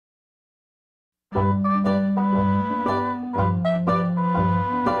To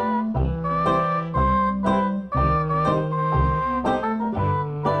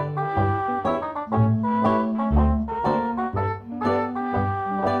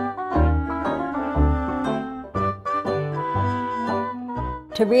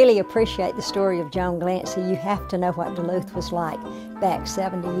really appreciate the story of Joan Glancy, you have to know what Duluth was like back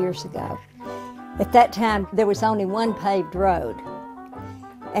 70 years ago. At that time, there was only one paved road,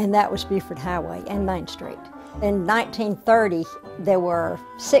 and that was Buford Highway and Main Street. In 1930, there were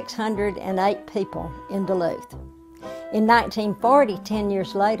 608 people in Duluth. In 1940, 10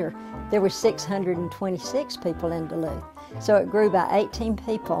 years later, there were 626 people in Duluth. So it grew by 18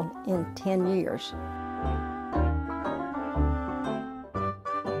 people in 10 years.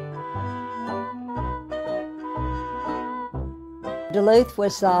 Duluth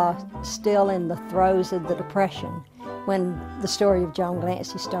was still in the throes of the Depression when the story of Joan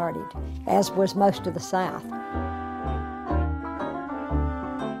Glancy started, as was most of the South.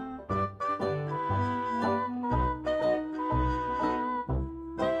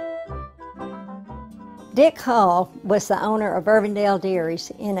 Dick Hull was the owner of Irvindale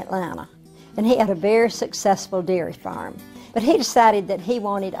Dairies in Atlanta, and he had a very successful dairy farm. But he decided that he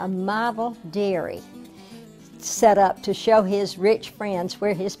wanted a model dairy set up to show his rich friends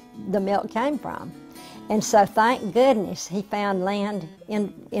where the milk came from. And so thank goodness he found land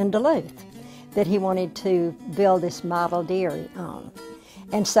in Duluth that he wanted to build this model dairy on.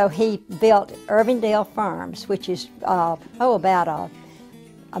 And so he built Irvindale Farms, which is about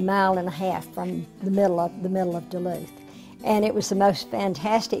a mile and a half from the middle of Duluth. And it was the most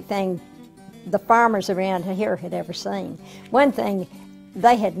fantastic thing the farmers around here had ever seen. One thing,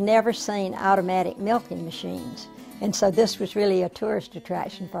 they had never seen automatic milking machines. And so this was really a tourist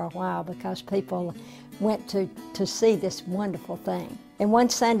attraction for a while because people went to see this wonderful thing. And one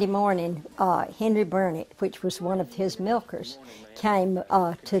Sunday morning, Henry Burnett, which was one of his milkers, came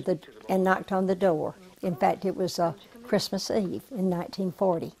and knocked on the door. In fact, it was Christmas Eve in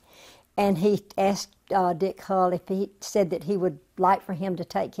 1940. And he asked Dick Hull if he said that he would like for him to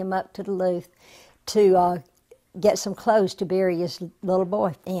take him up to Duluth to get some clothes to bury his little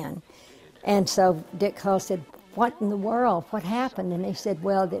boy in. And so Dick Hull said, "What in the world? What happened?" And he said,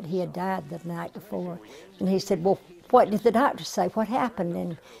 well, that he had died the night before. And he said, well, what did the doctor say? What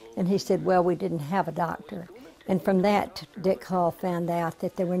happened? And he said, well, we didn't have a doctor. And from that, Dick Hull found out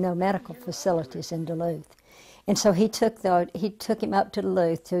that there were no medical facilities in Duluth. And so he took him up to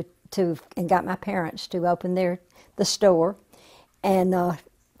Duluth and got my parents to open the store. And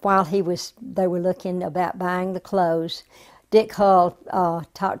while they were looking about buying the clothes, Dick Hull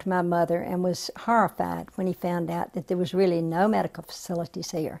talked to my mother and was horrified when he found out that there was really no medical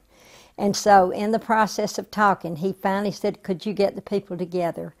facilities here. And so in the process of talking, he finally said, could you get the people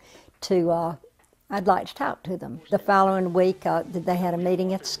together to, I'd like to talk to them. The following week, they had a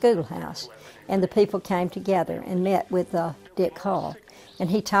meeting at the schoolhouse, and the people came together and met with Dick Hull. And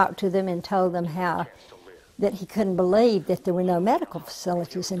he talked to them and told them that he couldn't believe that there were no medical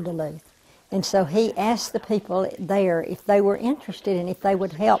facilities in Duluth. And so he asked the people there if they were interested and if they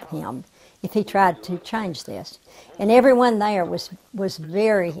would help him if he tried to change this. And everyone there was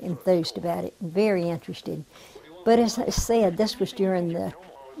very enthused about it, very interested. But as I said, this was during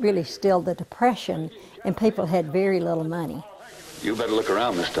really still the Depression, and people had very little money. You better look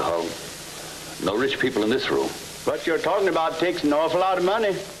around, Mr. Hull. No rich people in this room. What you're talking about takes an awful lot of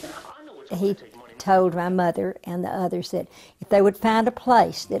money. He told my mother and the others that if they would find a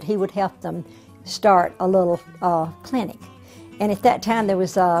place that he would help them start a little clinic. And at that time there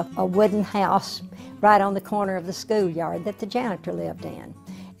was a wooden house right on the corner of the schoolyard that the janitor lived in.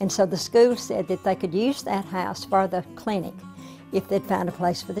 And so the school said that they could use that house for the clinic if they'd find a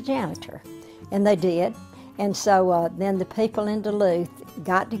place for the janitor. And they did. And so then the people in Duluth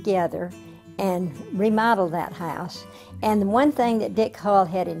got together and remodeled that house. And the one thing that Dick Hull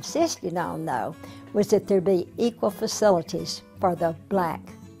had insisted on, though, was that there be equal facilities for the black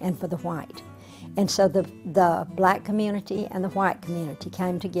and for the white. And so the black community and the white community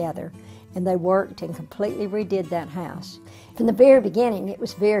came together, and they worked and completely redid that house. From the very beginning, it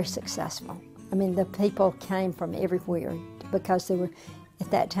was very successful. I mean, the people came from everywhere because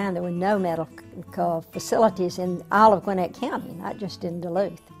at that time, there were no medical facilities in all of Gwinnett County, not just in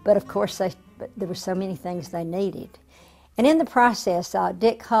Duluth. But of course, there were so many things they needed. And in the process,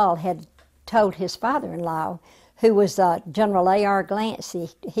 Dick Hull had told his father-in-law, who was General A.R.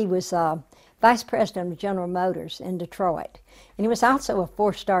 Glancy. He was vice president of General Motors in Detroit. And he was also a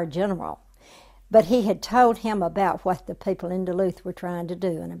four-star general. But he had told him about what the people in Duluth were trying to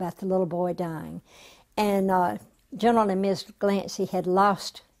do and about the little boy dying. And General and Ms. Glancy had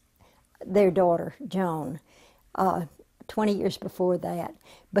lost their daughter, Joan, 20 years before that,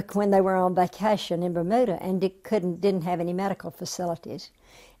 but when they were on vacation in Bermuda and didn't have any medical facilities.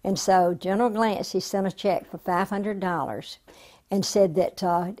 And so General Glancy sent a check for $500 and said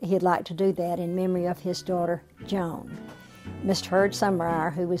that he'd like to do that in memory of his daughter, Joan. Mr. Hurd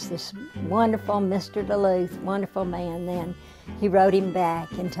Summerer, who was this wonderful Mr. Duluth, wonderful man then, he wrote him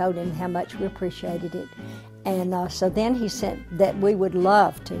back and told him how much we appreciated it. And so then he said that we would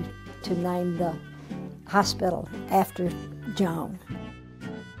love to name the hospital after Joan.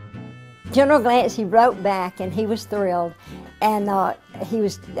 General Glancy wrote back and he was thrilled, and he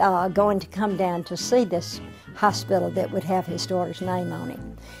was going to come down to see this hospital that would have his daughter's name on it.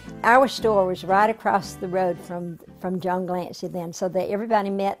 Our store was right across the road from Joan Glancy then, so that everybody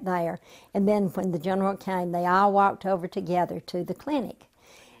met there. And then when the general came, they all walked over together to the clinic.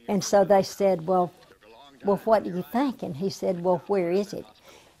 And so they said, well, what do you think? And he said, well, where is it?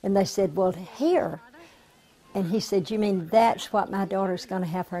 And they said, well, here. And he said, you mean that's what my daughter's going to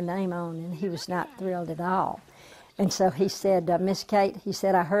have her name on? And he was not thrilled at all. And so he said, Miss Kate, he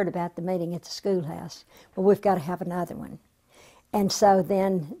said, I heard about the meeting at the schoolhouse. Well, we've got to have another one. And so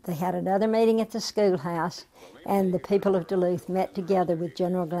then they had another meeting at the schoolhouse, and the people of Duluth met together with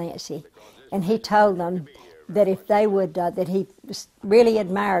General Glancy. And he told them that if they would, that he really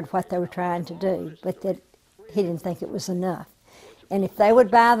admired what they were trying to do, but that he didn't think it was enough. And if they would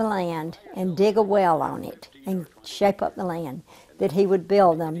buy the land and dig a well on it and shape up the land, that he would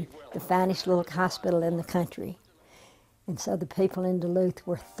build them the finest little hospital in the country. And so the people in Duluth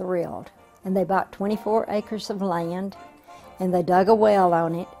were thrilled. And they bought 24 acres of land, and they dug a well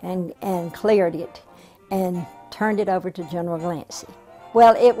on it and cleared it and turned it over to General Glancy.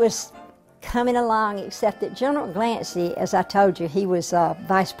 Well, it was coming along, except that General Glancy, as I told you, he was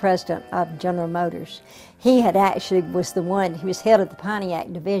vice president of General Motors. He had actually was the one, he was head of the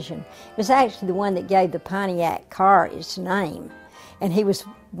Pontiac division. He was actually the one that gave the Pontiac car its name. And he was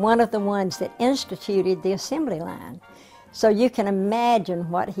one of the ones that instituted the assembly line. So you can imagine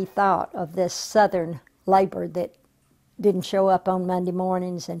what he thought of this Southern labor that didn't show up on Monday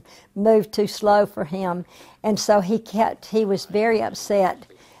mornings and moved too slow for him. And so he was very upset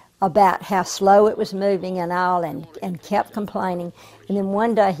about how slow it was moving and all, and kept complaining. And then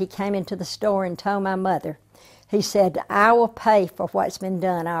one day he came into the store and told my mother, he said, I will pay for what's been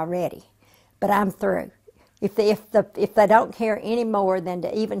done already, but I'm through. If they don't care any more than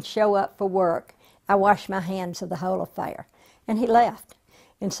to even show up for work, I wash my hands of the whole affair. And he left.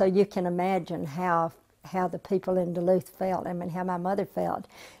 And so you can imagine how the people in Duluth felt, I mean, how my mother felt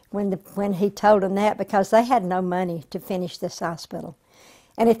when he told them that, because they had no money to finish this hospital.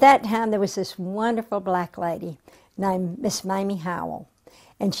 And at that time, there was this wonderful black lady named Miss Mamie Howell,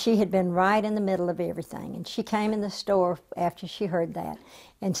 and she had been right in the middle of everything. And she came in the store after she heard that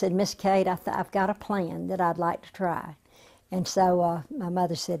and said, Miss Kate, I've got a plan that I'd like to try. And so my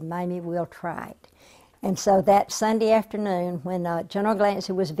mother said, Mamie, we'll try it. And so that Sunday afternoon, when General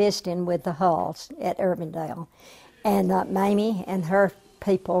Glancy was visiting with the Hulls at Irvindale, and Mamie and her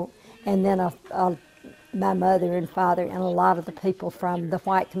people, and then my mother and father and a lot of the people from the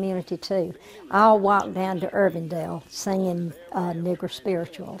white community too, all walked down to Irvindale singing Negro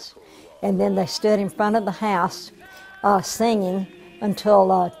spirituals. And then they stood in front of the house singing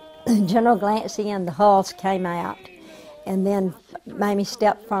until General Glancy and the Hulls came out. And then Mamie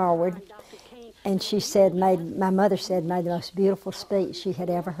stepped forward, and she said, my mother said, made the most beautiful speech she had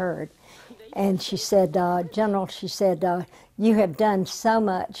ever heard. And she said, General, she said, you have done so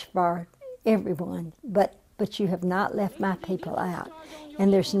much for everyone, but you have not left my people out.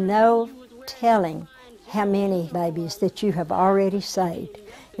 And there's no telling how many babies that you have already saved.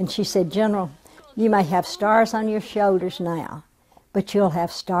 And she said, General, you may have stars on your shoulders now, but you'll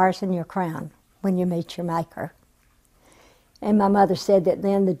have stars in your crown when you meet your Maker. And my mother said that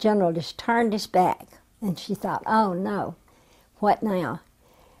then the general just turned his back, and she thought, oh no, what now?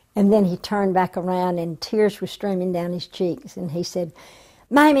 And then he turned back around and tears were streaming down his cheeks, and he said,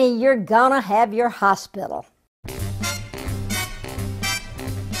 Mamie, you're gonna have your hospital.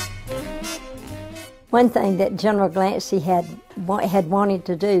 One thing that General Glancy had wanted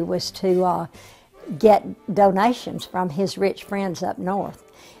to do was to get donations from his rich friends up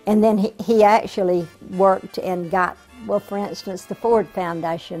north. And then he actually worked and got, well, for instance, the Ford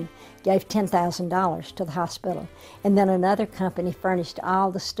Foundation gave $10,000 to the hospital. And then another company furnished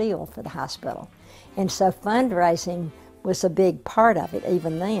all the steel for the hospital. And so fundraising was a big part of it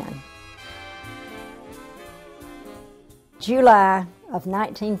even then. July of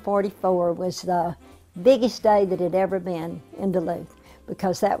 1944 was the biggest day that had ever been in Duluth,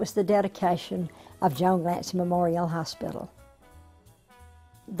 because that was the dedication of Joan Glancy Memorial Hospital.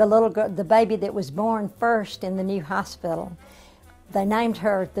 the little girl, the baby that was born first in the new hospital, they named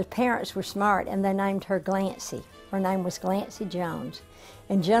her, the parents were smart, and they named her Glancy. Her name was Glancy Jones.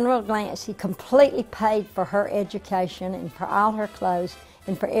 And General Glancy completely paid for her education and for all her clothes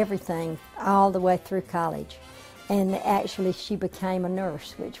and for everything all the way through college. And actually she became a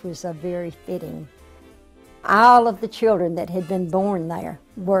nurse, which was a very fitting. All of the children that had been born there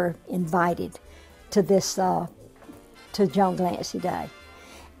were invited to this, to Joan Glancy Day.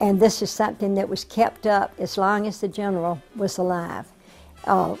 And this is something that was kept up as long as the General was alive.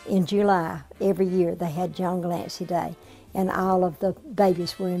 In July, every year, they had Joan Glancy Day, and all of the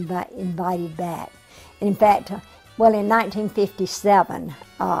babies were invited back. And in fact, well, in 1957,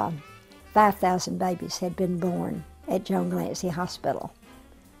 5,000 babies had been born at Joan Glancy Hospital.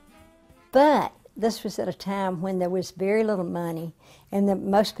 But this was at a time when there was very little money, and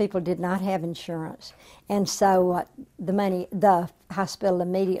most people did not have insurance. And so the hospital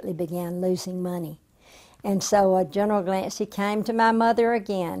immediately began losing money. And so General Glancy came to my mother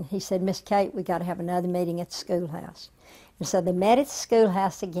again. He said, "Miss Kate, we got to have another meeting at the schoolhouse." And so they met at the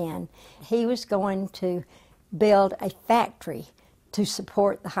schoolhouse again. He was going to build a factory to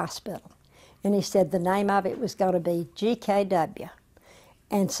support the hospital. And he said the name of it was going to be GKW.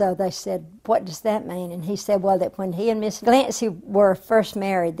 And so they said, "What does that mean?" And he said, well, that when he and Miss Glancy were first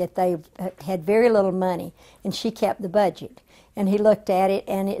married, that they had very little money, and she kept the budget. And he looked at it,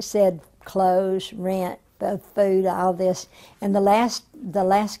 and it said clothes, rent, food, all this. And the last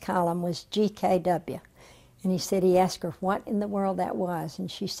column was GKW. And he said, he asked her what in the world that was. And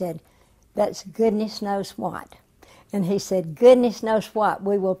she said, "That's goodness knows what." And he said, "Goodness knows what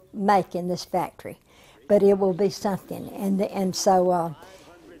we will make in this factory, but it will be something." And so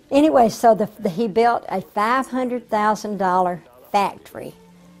anyway, so he built a $500,000 factory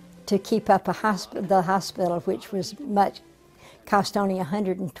to keep up the hospital, which was cost only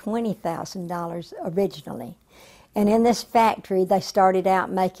 $120,000 originally. And in this factory, they started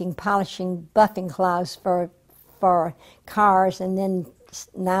out polishing buffing cloths for cars, and then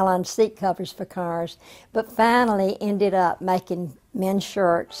nylon seat covers for cars, but finally ended up making men's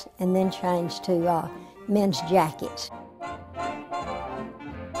shirts and then changed to men's jackets.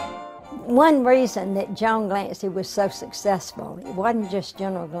 One reason that Joan Glancy was so successful, it wasn't just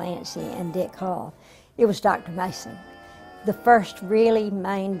General Glancy and Dick Hull, it was Dr. Mason. The first really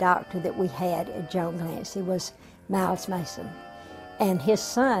main doctor that we had at Joan Glancy was Miles Mason. And his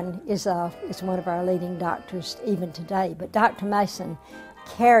son is one of our leading doctors even today. But Dr. Mason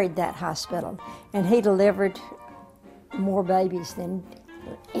carried that hospital, and he delivered more babies than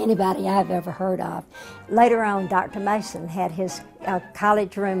anybody I've ever heard of. Later on, Dr. Mason had his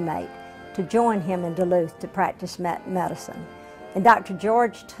college roommate to join him in Duluth to practice medicine. And Dr.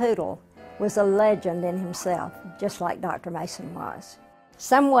 George Tootle was a legend in himself, just like Dr. Mason was.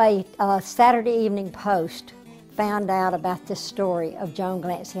 Some way, Saturday Evening Post found out about this story of Joan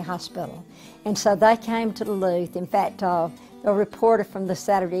Glancy Hospital. And so they came to Duluth. In fact, a reporter from the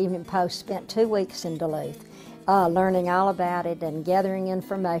Saturday Evening Post spent 2 weeks in Duluth learning all about it and gathering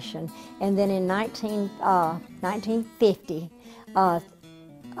information. And then in 1950,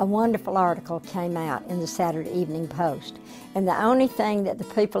 a wonderful article came out in the Saturday Evening Post. And the only thing that the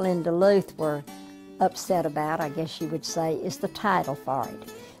people in Duluth were upset about, I guess you would say, is the title for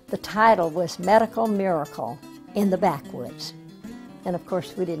it. The title was Medical Miracle in the Backwoods. And of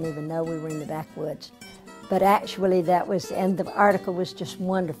course, we didn't even know we were in the backwoods. But actually that was, and the article was just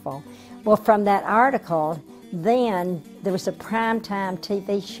wonderful. Well, from that article, then there was a primetime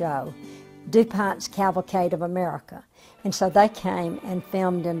TV show, DuPont's Cavalcade of America. And so they came and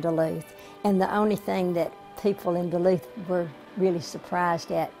filmed in Duluth. And the only thing that people in Duluth were really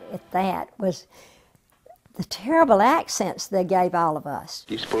surprised at that was the terrible accents they gave all of us.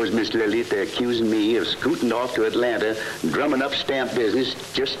 You suppose, Miss Lily, they're accusing me of scooting off to Atlanta, drumming up stamp business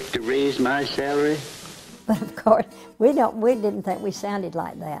just to raise my salary? But of course, we didn't think we sounded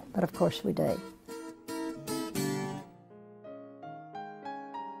like that, but of course we do.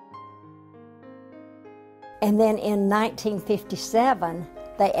 And then in 1957,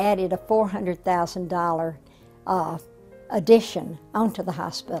 they added a $400,000 addition onto the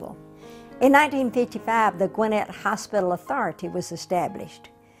hospital. In 1955, the Gwinnett Hospital Authority was established.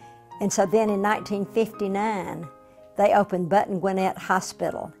 And so then in 1959, they opened Button Gwinnett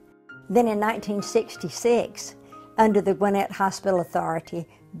Hospital. Then in 1966, under the Gwinnett Hospital Authority,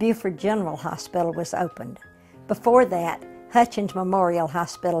 Beaufort General Hospital was opened. Before that, Hutchins Memorial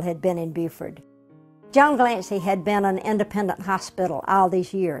Hospital had been in Beaufort. Joan Glancy had been an independent hospital all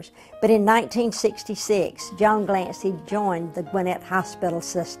these years, but in 1966, Joan Glancy joined the Gwinnett Hospital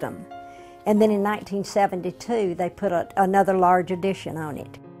system. And then in 1972, they put another large addition on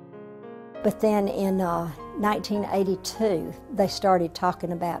it. But then in 1982, they started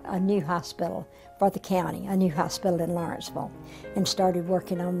talking about a new hospital for the county, a new hospital in Lawrenceville, and started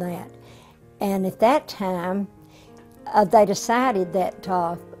working on that. And at that time, they decided that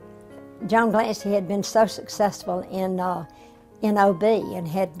Joan Glancy had been so successful in OB and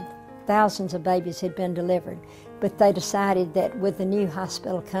had thousands of babies had been delivered, but they decided that with the new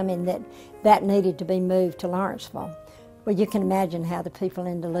hospital coming that needed to be moved to Lawrenceville. Well, you can imagine how the people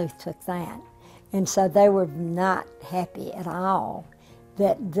in Duluth took that. And so they were not happy at all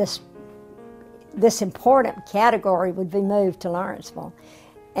that this important category would be moved to Lawrenceville.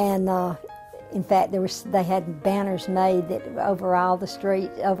 And in fact, they had banners made that over all the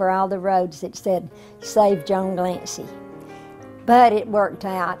streets, over all the roads that said, "Save Joan Glancy." But it worked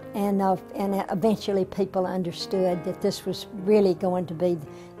out, and eventually people understood that this was really going to be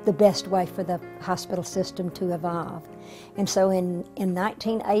the best way for the hospital system to evolve. And so in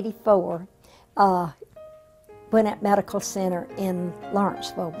 1984, Gwinnett Medical Center in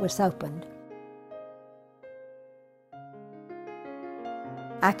Lawrenceville was opened.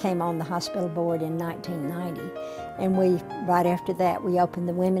 I came on the hospital board in 1990, and right after that, we opened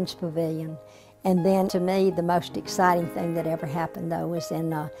the Women's Pavilion. And then, to me, the most exciting thing that ever happened, though, was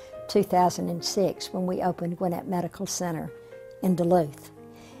in 2006 when we opened Gwinnett Medical Center in Duluth.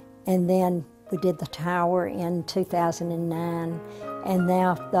 And then we did the tower in 2009, and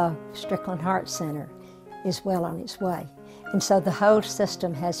now the Strickland Heart Center is well on its way. And so the whole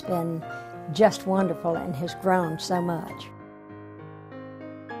system has been just wonderful and has grown so much.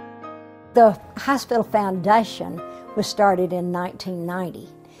 The hospital foundation was started in 1990,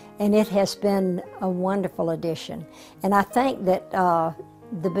 and it has been a wonderful addition. And I think that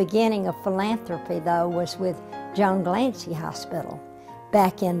the beginning of philanthropy, though, was with Joan Glancy Hospital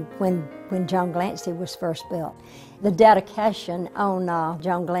back in when Joan Glancy was first built. The dedication on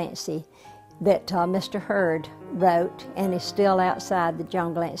Joan Glancy that Mr. Hurd wrote and is still outside the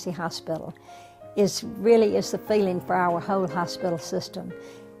Joan Glancy Hospital is the feeling for our whole hospital system.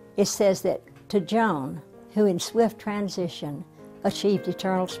 It says that, "To Joan, who in swift transition achieved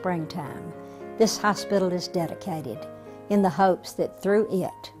eternal springtime, this hospital is dedicated in the hopes that through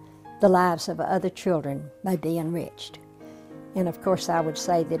it the lives of other children may be enriched." And of course I would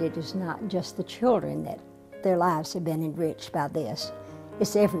say that it is not just the children that their lives have been enriched by this,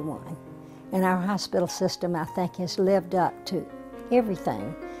 it's everyone. And our hospital system, I think, has lived up to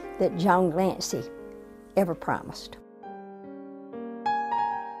everything that Joan Glancy ever promised.